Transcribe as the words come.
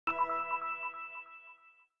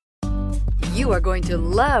You are going to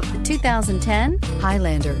love the 2010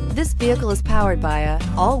 Highlander. This vehicle is powered by a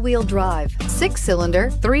all-wheel drive, 6-cylinder,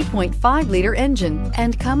 3.5-liter engine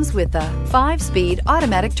and comes with a 5-speed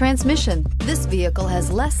automatic transmission. This vehicle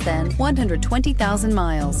has less than 120,000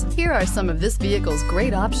 miles. Here are some of this vehicle's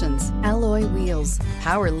great options: alloy wheels,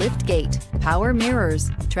 power lift gate, power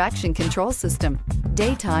mirrors, traction control system,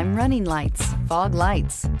 daytime running lights, fog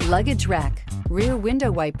lights, luggage rack, rear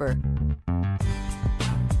window wiper.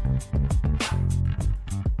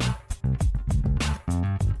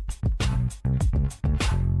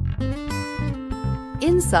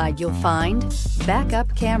 Inside you'll find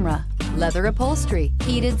backup camera, leather upholstery,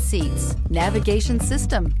 heated seats, navigation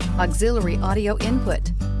system, auxiliary audio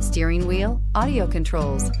input, steering wheel audio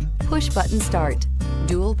controls, push button start,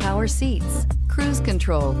 dual power seats, cruise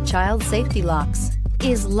control, child safety locks.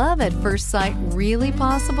 Is love at first sight really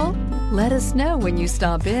possible? Let us know when you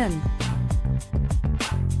stop in.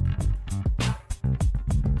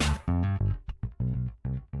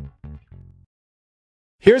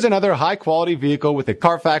 Here's another high-quality vehicle with a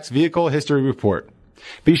Carfax Vehicle History Report.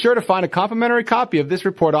 Be sure to find a complimentary copy of this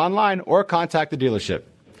report online or contact the dealership.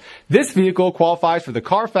 This vehicle qualifies for the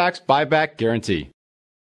Carfax Buyback Guarantee.